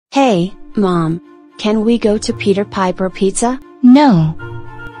Hey, Mom. Can we go to Peter Piper Pizza? No.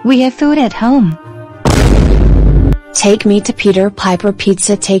 We have food at home. Take me to Peter Piper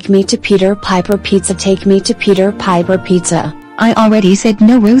Pizza. Take me to Peter Piper Pizza. Take me to Peter Piper Pizza. I already said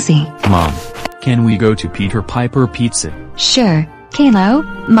no, Rosie. Mom, can we go to Peter Piper Pizza? Sure, Kalo,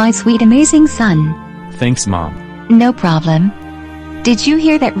 my sweet amazing son. Thanks, Mom. No problem. Did you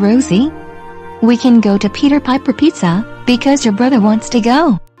hear that, Rosie? We can go to Peter Piper Pizza, because your brother wants to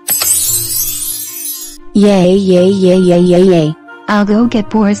go. Yay, yay, yay, yay, yay, yay. I'll go get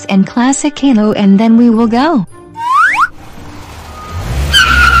Boris and Classic Kalo and then we will go.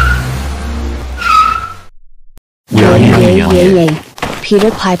 Yay, yay, yay, yay.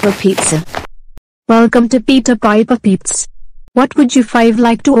 Peter Piper Pizza. Welcome to Peter Piper Pizza. What would you five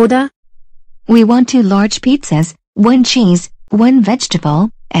like to order? We want 2 large pizzas, 1 cheese, 1 vegetable,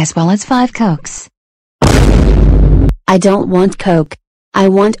 as well as 5 Cokes. I don't want Coke. I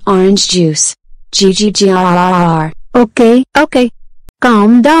want orange juice. GGGRRR. Okay.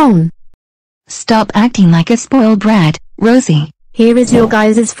 Calm down. Stop acting like a spoiled brat, Rosie. Here is your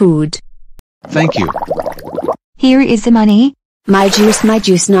guys' food. Thank you. Here is the money. My juice, no.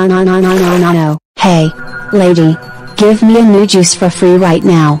 Hey, lady. Give me a new juice for free right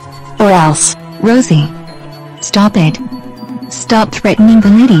now. Or else. Rosie. Stop it. Stop threatening the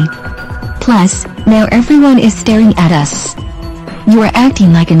lady. Plus, now everyone is staring at us. You are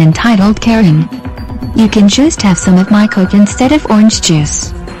acting like an entitled Karen. You can just have some of my Coke instead of orange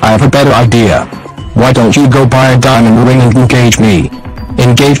juice. I have a better idea. Why don't you go buy a diamond ring and engage me?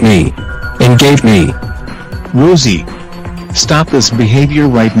 Engage me. Engage me. Rosie, stop this behavior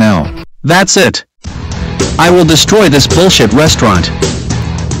right now. That's it. I will destroy this bullshit restaurant.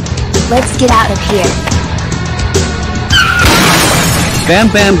 Let's get out of here. Bam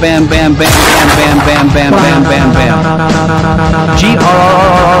bam bam bam bam bam bam bam bam bam bam bam.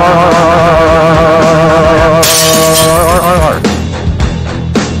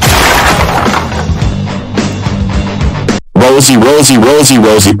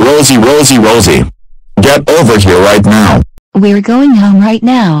 Rosie. Get over here right now. We're going home right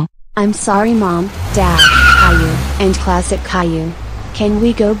now. I'm sorry, Mom, Dad, Caillou, and Classic Caillou. Can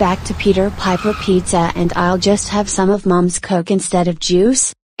we go back to Peter Piper Pizza and I'll just have some of Mom's Coke instead of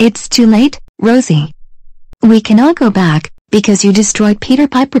juice? It's too late, Rosie. We cannot go back, because you destroyed Peter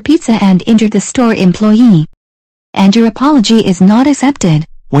Piper Pizza and injured the store employee. And your apology is not accepted.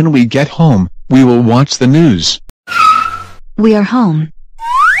 When we get home, we will watch the news. We are home.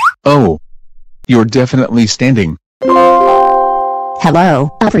 Oh. You're definitely standing.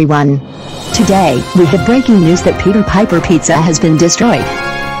 Hello, everyone. Today, we have breaking news that Peter Piper Pizza has been destroyed.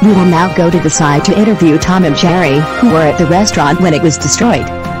 We will now go to the side to interview Tom and Jerry, who were at the restaurant when it was destroyed.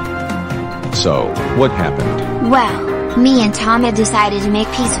 So, what happened? Well, me and Tom had decided to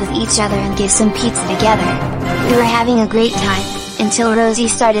make peace with each other and get some pizza together. We were having a great time, until Rosie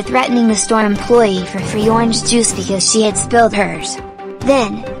started threatening the store employee for free orange juice because she had spilled hers.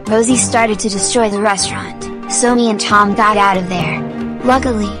 Then, Rosie started to destroy the restaurant, so me and Tom got out of there.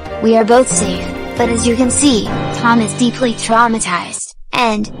 Luckily, we are both safe, but as you can see, Tom is deeply traumatized,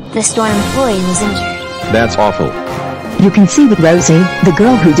 and the store employee was injured. That's awful. You can see that Rosie, the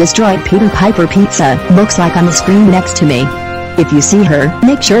girl who destroyed Peter Piper Pizza, looks like on the screen next to me. If you see her,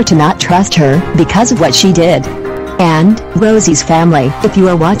 make sure to not trust her, because of what she did. And, Rosie's family, if you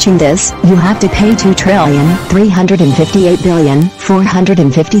are watching this, you have to pay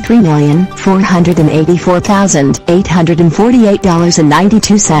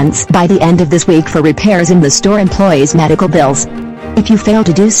 $2,358,453,484,848.92 by the end of this week for repairs in the store employees' medical bills. If you fail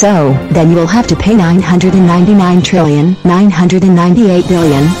to do so, then you will have to pay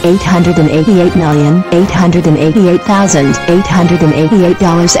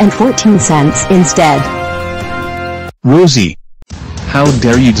 $999,988,888,888,888.14 instead. Rosie. How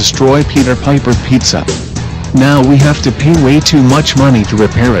dare you destroy Peter Piper Pizza? Now we have to pay way too much money to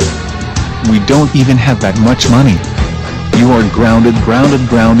repair it. We don't even have that much money. You are grounded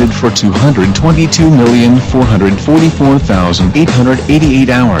for 222,444,888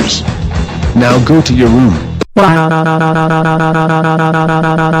 hours. Now go to your room.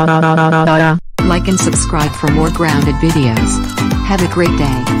 Like and subscribe for more grounded videos. Have a great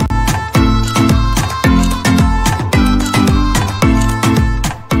day.